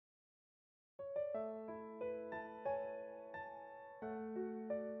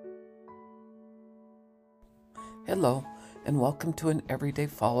Hello, and welcome to an everyday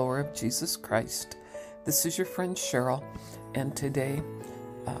follower of Jesus Christ. This is your friend Cheryl, and today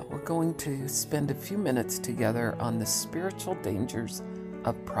we're going to spend a few minutes together on the spiritual dangers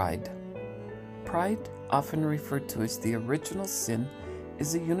of pride. Pride, often referred to as the original sin,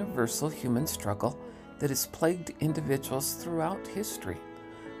 is a universal human struggle that has plagued individuals throughout history.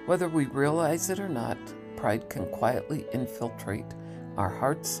 Whether we realize it or not, pride can quietly infiltrate our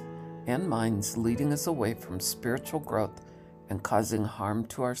hearts and minds, leading us away from spiritual growth and causing harm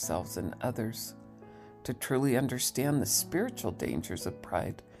to ourselves and others. To truly understand the spiritual dangers of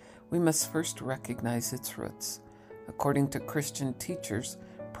pride, we must first recognize its roots. According to Christian teachers,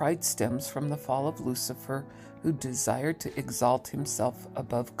 pride stems from the fall of Lucifer, who desired to exalt himself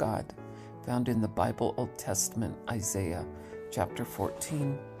above God, found in the Bible Old Testament, Isaiah chapter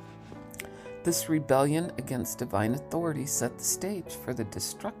 14. This rebellion against divine authority set the stage for the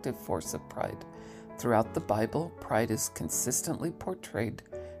destructive force of pride. Throughout the Bible, pride is consistently portrayed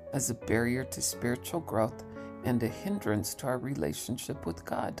as a barrier to spiritual growth and a hindrance to our relationship with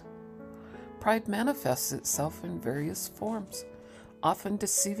God. Pride manifests itself in various forms, often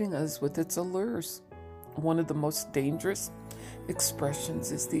deceiving us with its allures. One of the most dangerous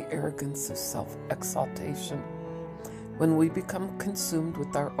expressions is the arrogance of self-exaltation. When we become consumed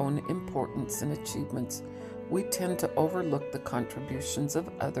with our own importance and achievements, we tend to overlook the contributions of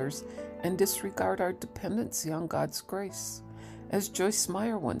others and disregard our dependency on God's grace. As Joyce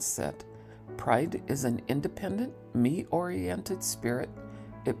Meyer once said, pride is an independent, me-oriented spirit.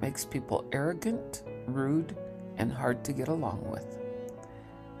 It makes people arrogant, rude, and hard to get along with.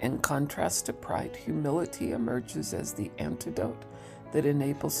 In contrast to pride, humility emerges as the antidote that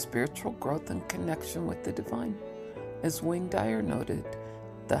enables spiritual growth and connection with the divine. As Wayne Dyer noted,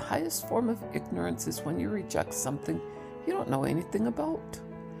 the highest form of ignorance is when you reject something you don't know anything about.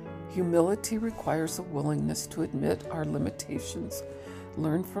 Humility requires a willingness to admit our limitations,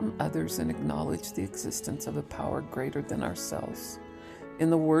 learn from others, and acknowledge the existence of a power greater than ourselves.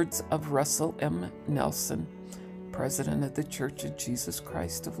 In the words of Russell M. Nelson, president of the Church of Jesus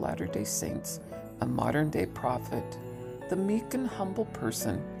Christ of Latter-day Saints, a modern-day prophet, the meek and humble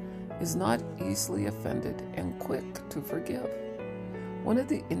person is not easily offended and quick to forgive. One of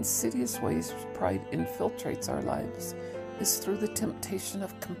the insidious ways pride infiltrates our lives is through the temptation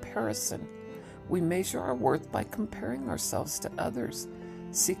of comparison. We measure our worth by comparing ourselves to others,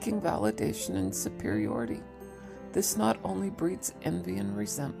 seeking validation and superiority. This not only breeds envy and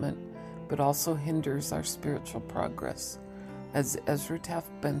resentment, but also hinders our spiritual progress. As Ezra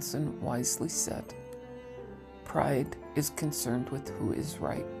Taft Benson wisely said, pride is concerned with who is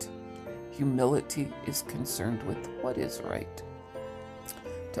right. Humility is concerned with what is right.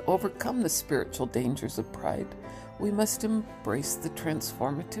 To overcome the spiritual dangers of pride, we must embrace the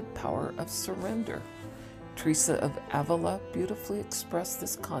transformative power of surrender. Teresa of Avila beautifully expressed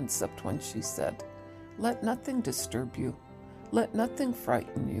this concept when she said, "Let nothing disturb you. Let nothing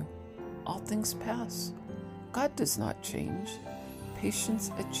frighten you. All things pass. God does not change.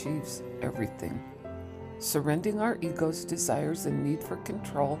 Patience achieves everything." Surrendering our ego's desires and need for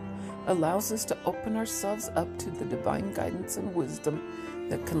control allows us to open ourselves up to the divine guidance and wisdom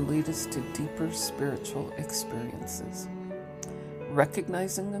that can lead us to deeper spiritual experiences.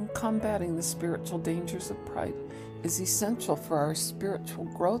 Recognizing and combating the spiritual dangers of pride is essential for our spiritual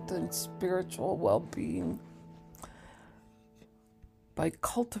growth and spiritual well-being. By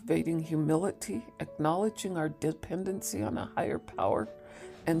cultivating humility, acknowledging our dependency on a higher power,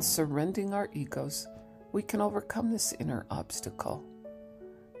 and surrendering our egos, we can overcome this inner obstacle.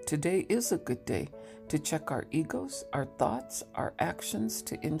 Today is a good day to check our egos, our thoughts, our actions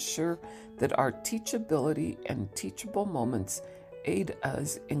to ensure that our teachability and teachable moments aid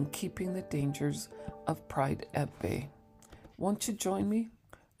us in keeping the dangers of pride at bay. Won't you join me?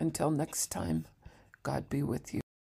 Until next time, God be with you.